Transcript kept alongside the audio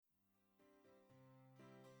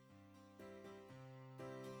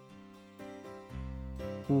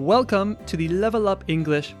Welcome to the Level Up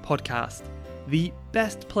English podcast, the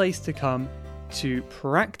best place to come to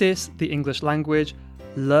practice the English language,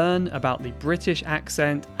 learn about the British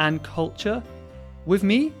accent and culture, with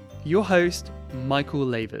me, your host, Michael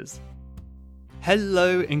Lavers.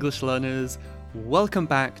 Hello, English learners. Welcome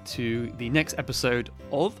back to the next episode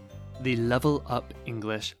of the Level Up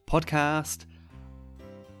English podcast.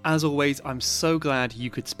 As always, I'm so glad you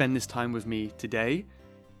could spend this time with me today.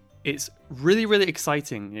 It's really, really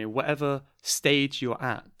exciting, whatever stage you're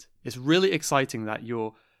at. It's really exciting that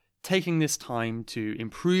you're taking this time to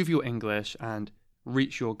improve your English and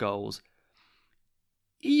reach your goals.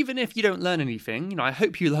 Even if you don't learn anything, I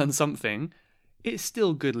hope you learn something, it's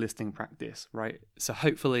still good listening practice, right? So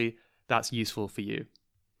hopefully that's useful for you.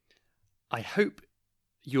 I hope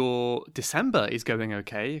your December is going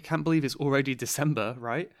okay. I can't believe it's already December,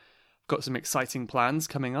 right? I've got some exciting plans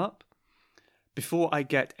coming up. Before I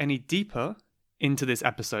get any deeper into this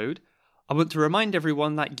episode, I want to remind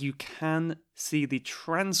everyone that you can see the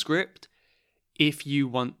transcript if you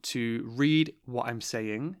want to read what I'm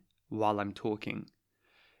saying while I'm talking.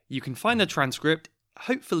 You can find the transcript,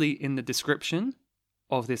 hopefully, in the description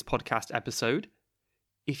of this podcast episode.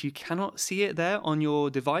 If you cannot see it there on your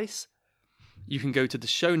device, you can go to the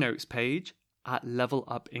show notes page at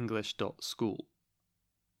levelupenglish.school.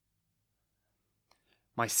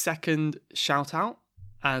 My second shout out,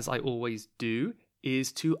 as I always do,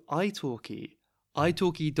 is to italki.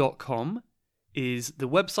 italki.com is the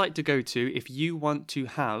website to go to if you want to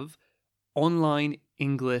have online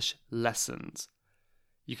English lessons.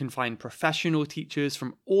 You can find professional teachers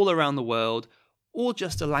from all around the world or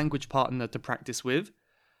just a language partner to practice with.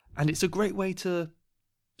 And it's a great way to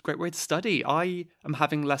study. I am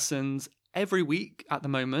having lessons every week at the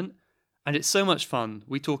moment, and it's so much fun.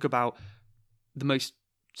 We talk about the most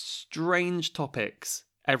strange topics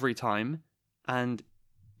every time, and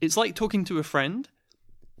it's like talking to a friend,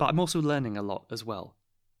 but I'm also learning a lot as well.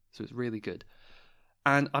 So it's really good.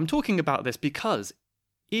 And I'm talking about this because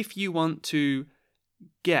if you want to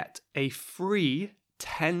get a free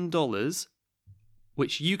 $10,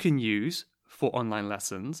 which you can use for online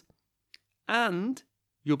lessons, and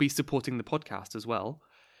you'll be supporting the podcast as well,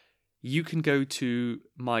 you can go to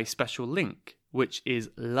my special link, which is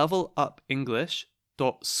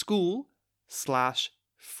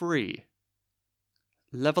levelupenglish.school/free.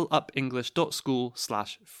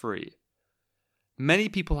 levelupenglish.school/free. Many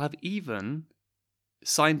people have even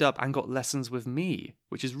signed up and got lessons with me,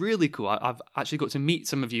 which is really cool. I've actually got to meet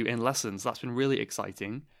some of you in lessons. That's been really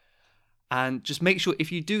exciting. And just make sure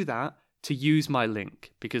if you do that to use my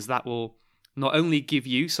link, because that will not only give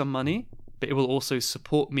you some money, but it will also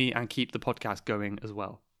support me and keep the podcast going as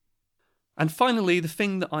well. And finally, the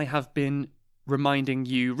thing that I have been reminding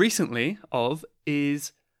you recently of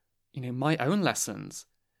is, my own lessons.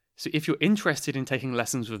 So if you're interested in taking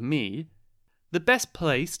lessons with me, the best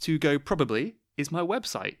place to go probably is my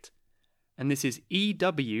website. And this is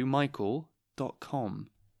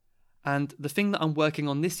ewmichael.com. And the thing that I'm working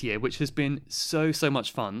on this year, which has been so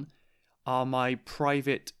much fun, are my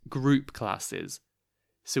private group classes.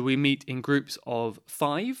 So we meet in groups of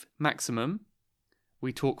 5 maximum.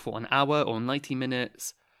 We talk for an hour or 90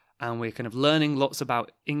 minutes, and we're kind of learning lots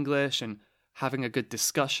about English and having a good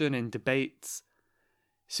discussion and debates.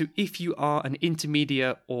 So if you are an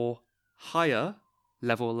intermediate or higher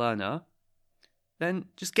level learner,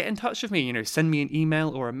 then just get in touch with me, send me an email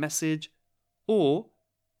or a message, or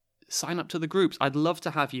sign up to the groups. I'd love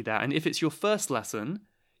to have you there. And if it's your first lesson,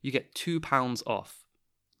 you get £2 off.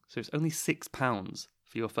 So it's only £6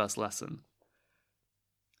 for your first lesson.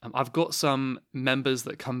 I've got some members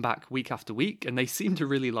that come back week after week, and they seem to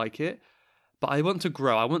really like it. But I want to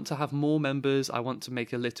grow. I want to have more members. I want to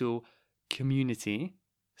make a little community.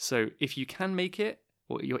 So if you can make it,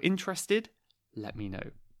 or you're interested, let me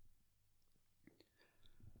know.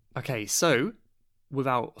 Okay, so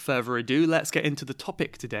without further ado, let's get into the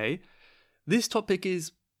topic today. This topic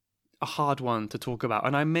is a hard one to talk about,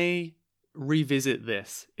 and I may revisit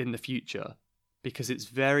this in the future because it's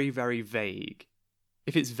very, very vague.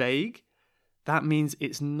 If it's vague, that means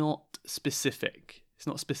it's not specific. It's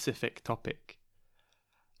not a specific topic.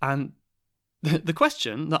 And the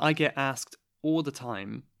question that I get asked all the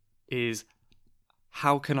time is,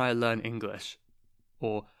 how can I learn English?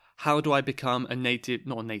 Or how do I become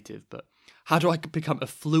how do I become a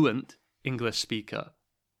fluent English speaker?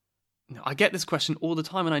 I get this question all the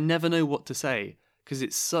time and I never know what to say because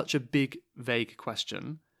it's such a big, vague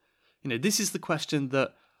question. This is the question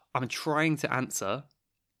that I'm trying to answer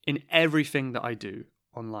in everything that I do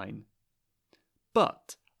online.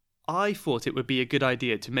 But I thought it would be a good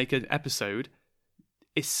idea to make an episode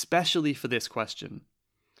especially for this question.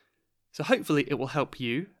 So hopefully it will help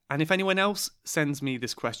you. And if anyone else sends me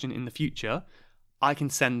this question in the future, I can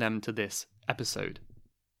send them to this episode.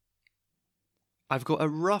 I've got a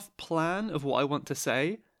rough plan of what I want to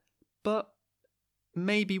say, but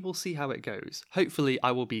maybe we'll see how it goes. Hopefully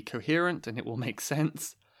I will be coherent and it will make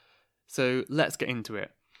sense. So let's get into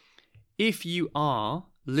it. If you are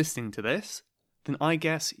listening to this, then I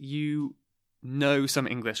guess you know some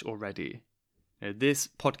English already. This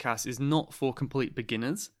podcast is not for complete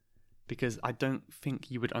beginners because I don't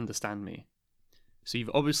think you would understand me. So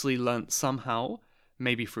you've obviously learnt somehow,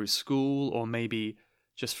 maybe through school or maybe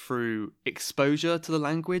just through exposure to the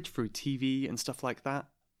language, through TV and stuff like that.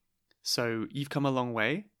 So you've come a long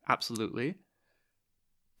way, absolutely.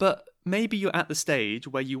 But maybe you're at the stage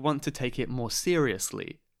where you want to take it more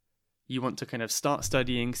seriously. You want to kind of start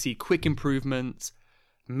studying, see quick improvements.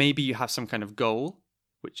 Maybe you have some kind of goal,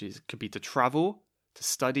 which could be to travel, to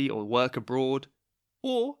study or work abroad,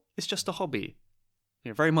 or it's just a hobby.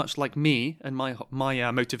 Very much like me and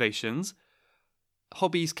my motivations,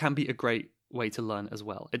 hobbies can be a great way to learn as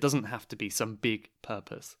well. It doesn't have to be some big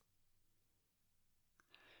purpose.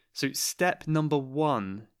 So step number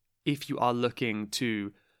 1, if you are looking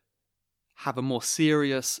to have a more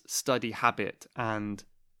serious study habit and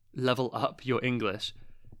level up your English,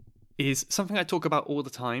 is something I talk about all the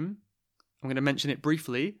time. I'm going to mention it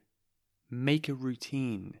briefly. Make a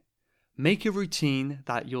routine. Make a routine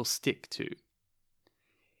that you'll stick to.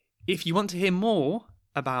 If you want to hear more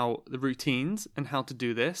about the routines and how to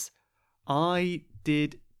do this, I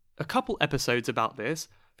did a couple episodes about this.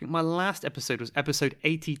 I think my last episode was episode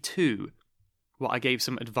 82, where I gave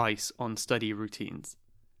some advice on study routines.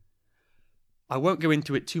 I won't go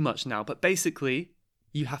into it too much now, but basically,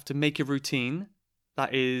 you have to make a routine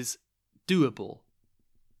that is doable.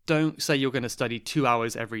 Don't say you're going to study 2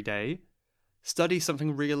 hours every day. Study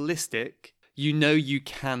something realistic you know you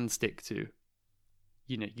can stick to.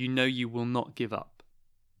 You know you will not give up.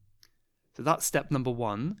 So that's step number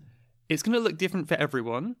 1. It's going to look different for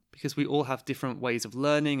everyone because we all have different ways of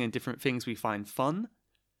learning and different things we find fun.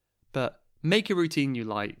 But make a routine you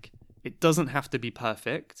like. It doesn't have to be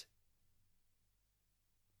perfect.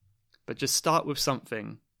 But just start with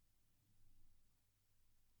something.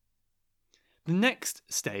 The next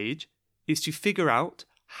stage is to figure out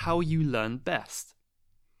how you learn best.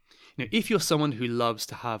 If you're someone who loves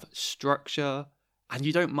to have structure and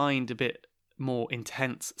you don't mind a bit more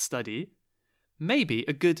intense study, maybe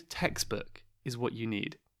a good textbook is what you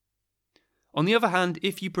need. On the other hand,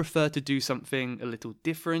 if you prefer to do something a little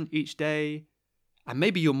different each day, and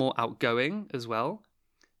maybe you're more outgoing as well,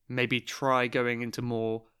 maybe try going into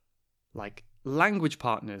more like language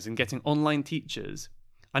partners and getting online teachers.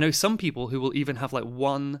 I know some people who will even have like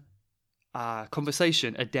one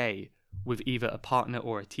conversation a day with either a partner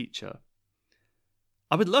or a teacher.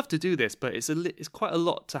 I would love to do this, but it's quite a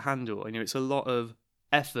lot to handle. It's a lot of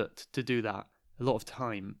effort to do that, a lot of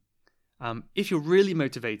time. If you're really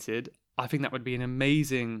motivated, I think that would be an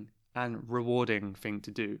amazing and rewarding thing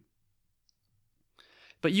to do.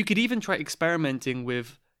 But you could even try experimenting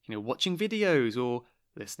with, watching videos or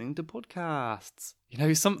listening to podcasts.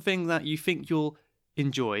 Something that you think you'll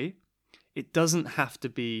enjoy. It doesn't have to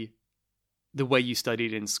be the way you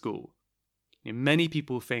studied in school. Many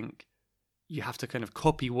people think you have to kind of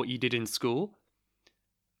copy what you did in school.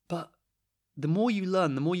 But the more you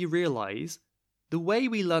learn, the more you realize the way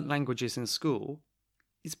we learn languages in school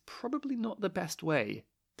is probably not the best way,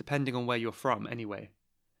 depending on where you're from anyway.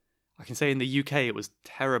 I can say in the UK it was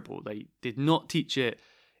terrible. They did not teach it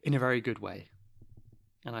in a very good way.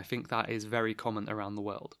 And I think that is very common around the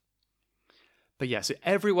world. But yeah, so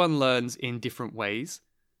everyone learns in different ways.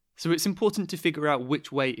 So it's important to figure out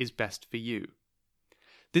which way is best for you.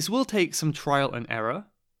 This will take some trial and error,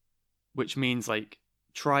 which means like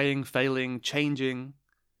trying, failing, changing.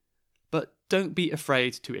 But don't be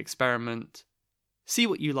afraid to experiment, see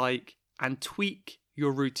what you like, and tweak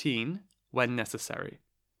your routine when necessary.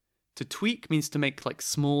 To tweak means to make like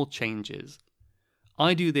small changes.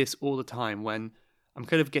 I do this all the time when I'm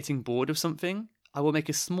kind of getting bored of something. I will make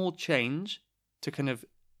a small change to kind of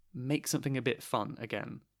make something a bit fun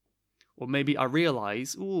again. Or maybe I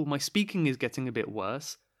realize, my speaking is getting a bit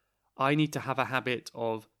worse. I need to have a habit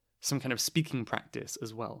of some kind of speaking practice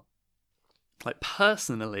as well. Like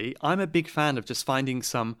personally, I'm a big fan of just finding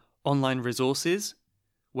some online resources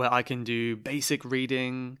where I can do basic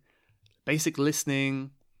reading, basic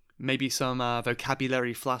listening, maybe some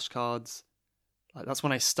vocabulary flashcards. Like that's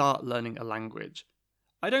when I start learning a language.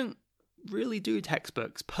 I don't really do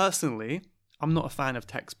textbooks. Personally, I'm not a fan of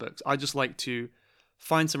textbooks. I just like to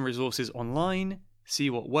find some resources online, see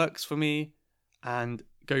what works for me, and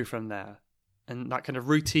go from there. and that kind of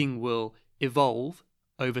routine will evolve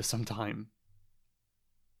over some time.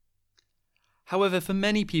 However, for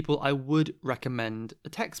many people, I would recommend a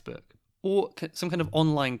textbook or some kind of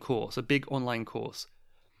online course, a big online course.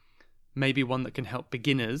 Maybe one that can help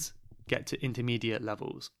beginners get to intermediate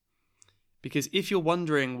levels. Because if you're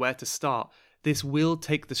wondering where to start, this will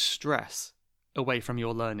take the stress away from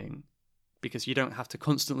your learning, because you don't have to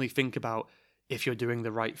constantly think about if you're doing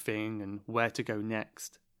the right thing and where to go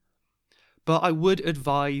next. But I would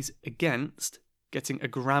advise against getting a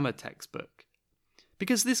grammar textbook,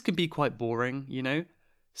 because this can be quite boring, you know?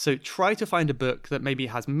 So try to find a book that maybe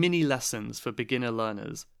has mini lessons for beginner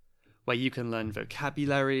learners, where you can learn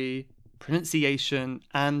vocabulary, pronunciation,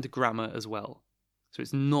 and grammar as well. So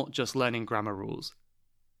it's not just learning grammar rules.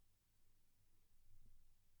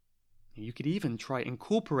 You could even try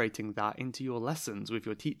incorporating that into your lessons with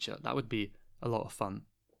your teacher. That would be a lot of fun.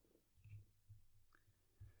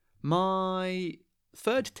 My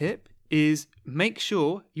third tip is make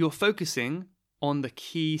sure you're focusing on the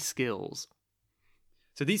key skills.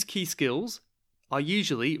 So these key skills are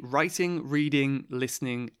usually writing, reading,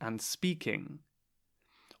 listening, and speaking.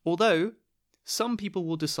 Although some people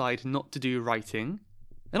will decide not to do writing,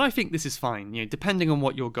 and I think this is fine, depending on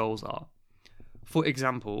what your goals are. For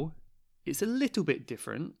example, it's a little bit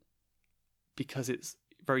different because it's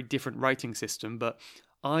a very different writing system, but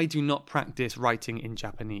I do not practice writing in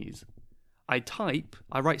Japanese. I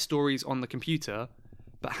write stories on the computer,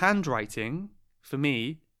 but handwriting, for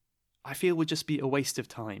me, I feel would just be a waste of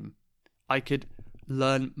time. I could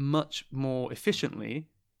learn much more efficiently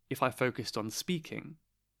if I focused on speaking.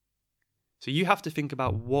 So you have to think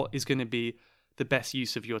about what is going to be the best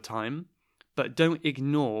use of your time, but don't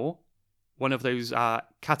ignore one of those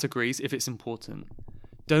categories if it's important.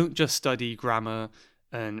 Don't just study grammar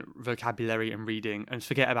and vocabulary and reading and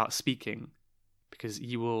forget about speaking, because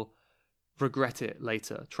you will regret it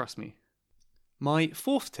later, trust me. My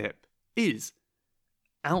fourth tip is,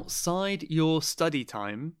 outside your study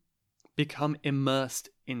time, become immersed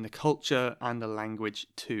in the culture and the language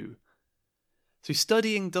too. So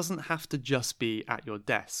studying doesn't have to just be at your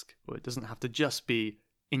desk, or it doesn't have to just be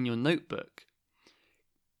in your notebook.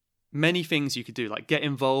 Many things you could do, like get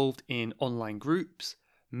involved in online groups,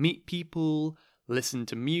 meet people, listen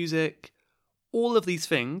to music. All of these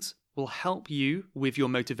things will help you with your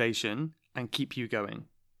motivation and keep you going.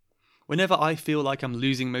 Whenever I feel like I'm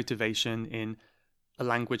losing motivation in a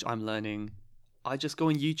language I'm learning, I just go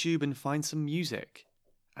on YouTube and find some music,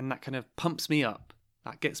 and that kind of pumps me up.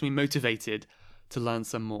 That gets me motivated to learn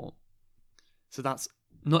some more. So that's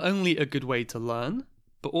not only a good way to learn,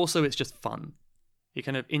 but also it's just fun. It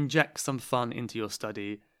kind of injects some fun into your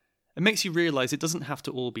study. It makes you realize it doesn't have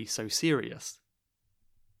to all be so serious.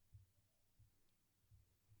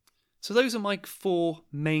 So those are my 4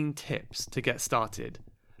 main tips to get started.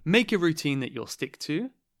 Make a routine that you'll stick to.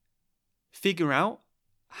 Figure out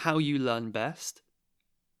how you learn best.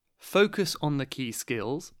 Focus on the key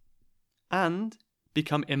skills. And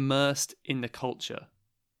become immersed in the culture.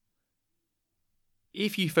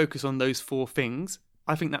 If you focus on those 4 things,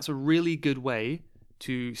 I think that's a really good way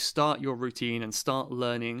to start your routine and start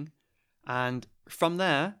learning. And from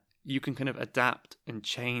there, you can kind of adapt and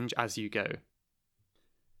change as you go.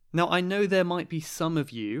 Now, I know there might be some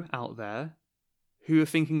of you out there who are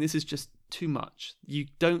thinking this is just too much.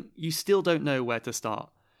 You still don't know where to start.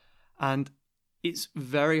 And it's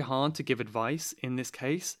very hard to give advice in this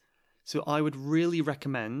case. So I would really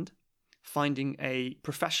recommend finding a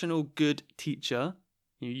professional, good teacher.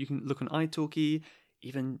 You can look on italki,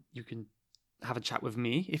 even you can have a chat with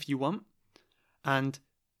me if you want, and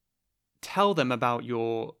tell them about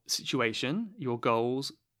your situation, your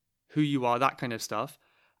goals, who you are, that kind of stuff.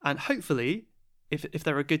 And hopefully, if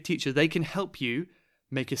they're a good teacher, they can help you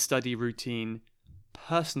make a study routine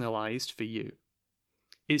personalized for you.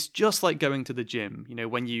 It's just like going to the gym.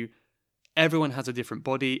 Everyone has a different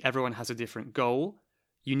body, everyone has a different goal.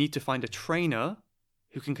 You need to find a trainer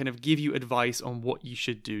who can kind of give you advice on what you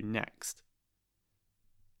should do next.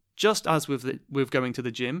 Just as with going to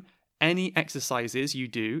the gym, any exercises you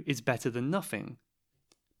do is better than nothing.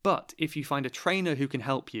 But if you find a trainer who can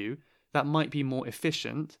help you, that might be more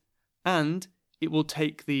efficient, and it will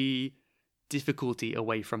take the difficulty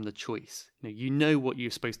away from the choice. You know what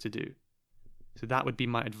you're supposed to do. So that would be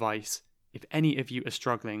my advice. If any of you are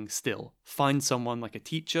struggling still, find someone like a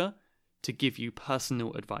teacher to give you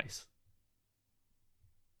personal advice.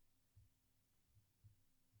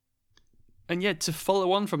 And yet, to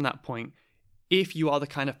follow on from that point, if you are the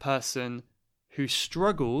kind of person who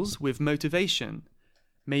struggles with motivation,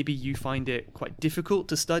 maybe you find it quite difficult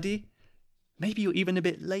to study, maybe you're even a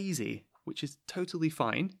bit lazy, which is totally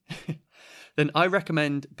fine, then I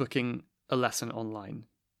recommend booking a lesson online.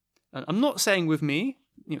 And I'm not saying with me,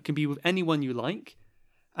 it can be with anyone you like.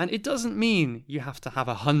 And it doesn't mean you have to have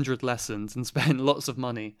 100 lessons and spend lots of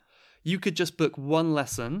money. You could just book one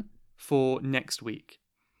lesson for next week.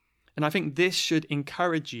 And I think this should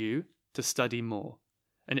encourage you to study more.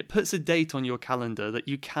 And it puts a date on your calendar that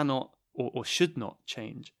you cannot or should not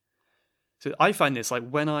change. So I find this, like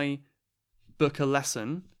when I book a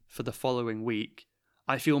lesson for the following week,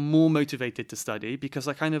 I feel more motivated to study because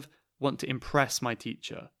I kind of want to impress my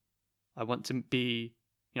teacher. I want to be,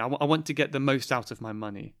 I want to get the most out of my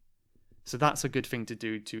money. So that's a good thing to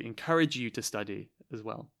do to encourage you to study as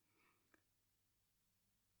well.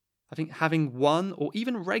 I think having one or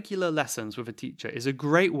even regular lessons with a teacher is a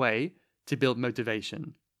great way to build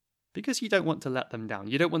motivation because you don't want to let them down.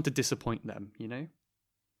 You don't want to disappoint them,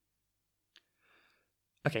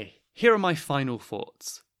 Okay, here are my final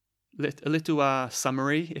thoughts. A little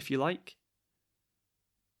summary, if you like.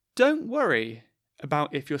 Don't worry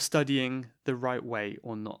about if you're studying the right way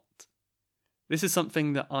or not. This is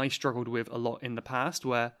something that I struggled with a lot in the past,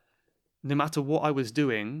 where no matter what I was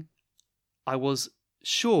doing, I was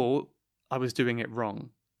sure I was doing it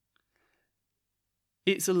wrong.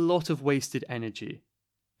 It's a lot of wasted energy,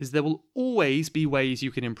 as there will always be ways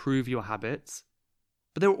you can improve your habits,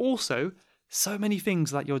 but there are also so many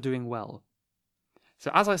things that you're doing well.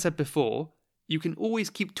 So as I said before, you can always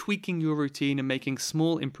keep tweaking your routine and making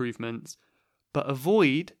small improvements, but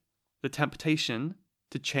avoid the temptation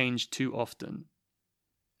to change too often.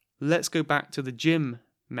 Let's go back to the gym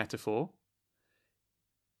metaphor.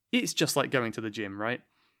 It's just like going to the gym, right?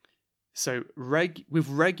 So with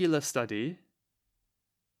regular study,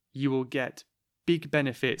 you will get big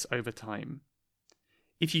benefits over time.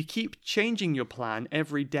 If you keep changing your plan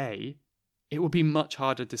every day, it will be much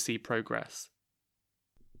harder to see progress.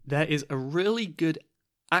 There is a really good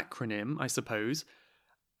acronym, I suppose,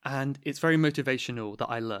 and it's very motivational that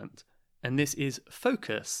I learnt. And this is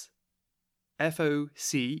FOCUS.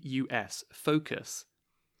 FOCUS. FOCUS.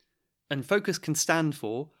 And FOCUS can stand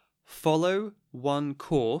for Follow One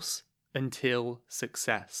Course Until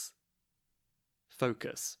Success.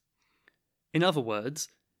 FOCUS. In other words,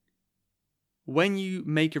 when you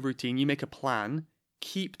make a routine, you make a plan,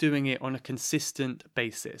 keep doing it on a consistent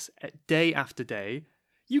basis, day after day.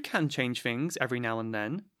 You can change things every now and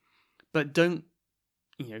then, but don't,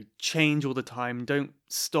 change all the time. Don't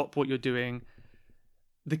stop what you're doing.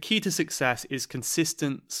 The key to success is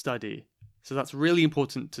consistent study. So that's really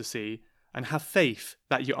important to see, and have faith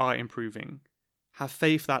that you are improving. Have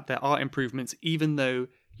faith that there are improvements even though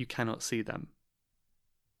you cannot see them.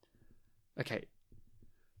 Okay.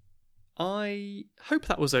 I hope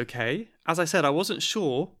that was okay. As I said, I wasn't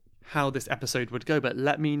sure how this episode would go, but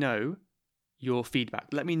let me know your feedback.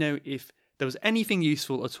 Let me know if there was anything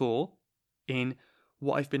useful at all in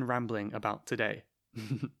what I've been rambling about today.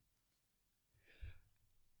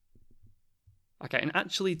 Okay, and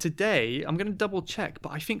actually today, I'm going to double check,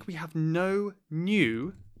 but I think we have no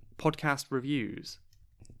new podcast reviews.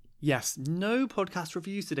 Yes, no podcast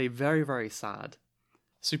reviews today. Very, very sad.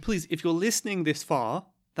 So please, if you're listening this far,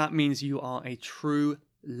 that means you are a true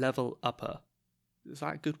level upper. Is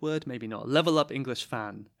that a good word? Maybe not. Level up English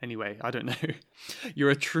fan. Anyway, I don't know. You're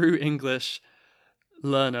a true English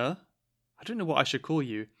learner. I don't know what I should call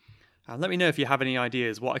you. Let me know if you have any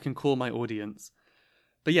ideas what I can call my audience.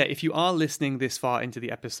 But yeah, if you are listening this far into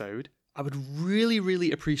the episode, I would really,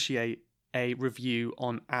 really appreciate a review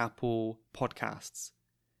on Apple Podcasts.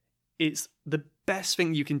 It's the best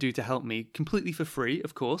thing you can do to help me, completely for free,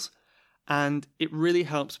 of course. And it really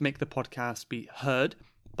helps make the podcast be heard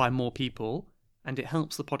by more people. And it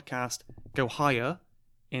helps the podcast go higher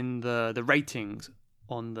in the ratings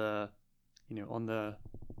on the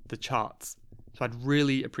charts. So I'd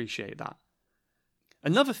really appreciate that.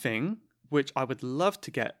 Another thing, which I would love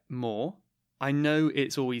to get more, I know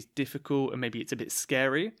it's always difficult and maybe it's a bit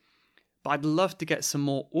scary, but I'd love to get some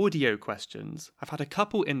more audio questions. I've had a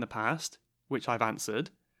couple in the past, which I've answered,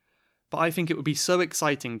 but I think it would be so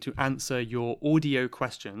exciting to answer your audio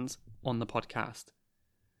questions on the podcast.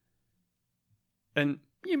 And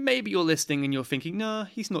maybe you're listening and you're thinking, nah,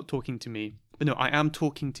 he's not talking to me. But no, I am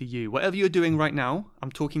talking to you. Whatever you're doing right now,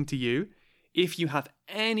 I'm talking to you. If you have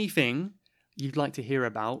anything you'd like to hear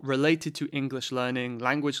about related to English learning,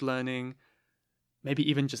 language learning, maybe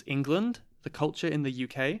even just England, the culture in the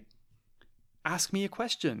UK, ask me a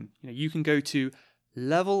question. You can go to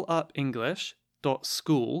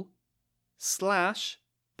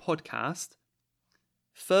levelupenglish.school/podcast.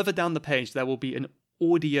 Further down the page, there will be an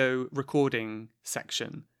audio recording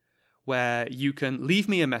section where you can leave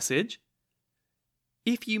me a message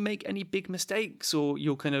If you make any big mistakes or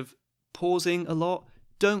you're kind of pausing a lot,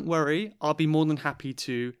 don't worry. I'll be more than happy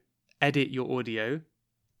to edit your audio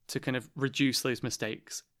to kind of reduce those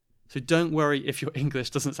mistakes. So don't worry if your English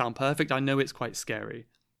doesn't sound perfect. I know it's quite scary,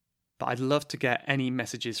 but I'd love to get any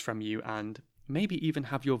messages from you and maybe even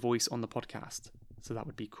have your voice on the podcast. So that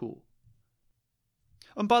would be cool.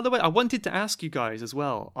 And by the way, I wanted to ask you guys as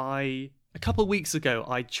well. A couple of weeks ago,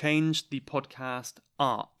 I changed the podcast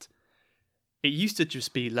art. It used to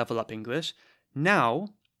just be Level Up English. Now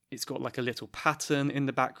it's got like a little pattern in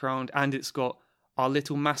the background and it's got our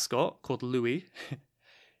little mascot called Louis.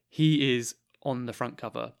 He is on the front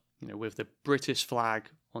cover, with the British flag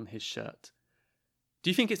on his shirt. Do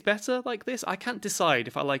you think it's better like this? I can't decide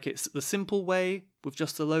if I like it the simple way with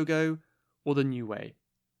just the logo or the new way.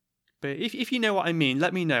 But if you know what I mean,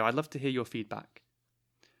 let me know. I'd love to hear your feedback.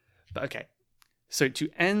 But okay, so to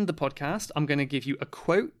end the podcast, I'm going to give you a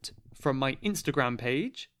quote from my Instagram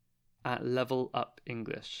page at Level Up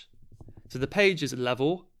English. So the page is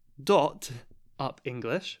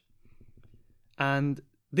level.upenglish. And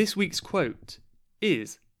this week's quote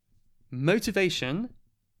is, "Motivation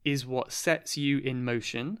is what sets you in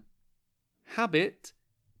motion. Habit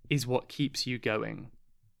is what keeps you going."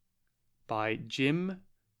 By Jim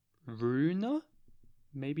Rohner?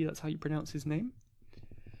 Maybe that's how you pronounce his name.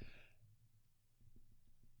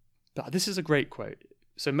 But this is a great quote.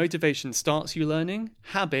 So motivation starts you learning.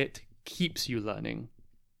 Habit keeps you learning.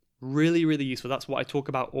 Really, really useful. That's what I talk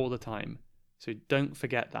about all the time. So don't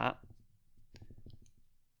forget that.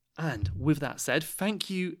 And with that said, thank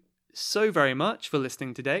you so very much for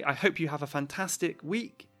listening today. I hope you have a fantastic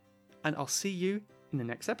week, and I'll see you in the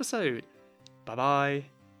next episode. Bye-bye.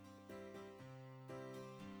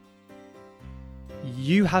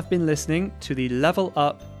 You have been listening to the Level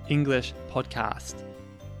Up English podcast.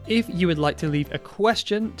 If you would like to leave a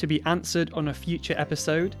question to be answered on a future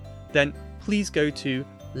episode, then please go to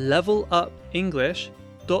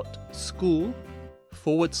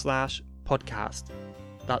levelupenglish.school/podcast.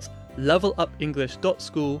 That's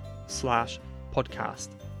levelupenglish.school/podcast.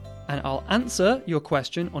 And I'll answer your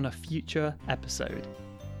question on a future episode.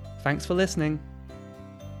 Thanks for listening.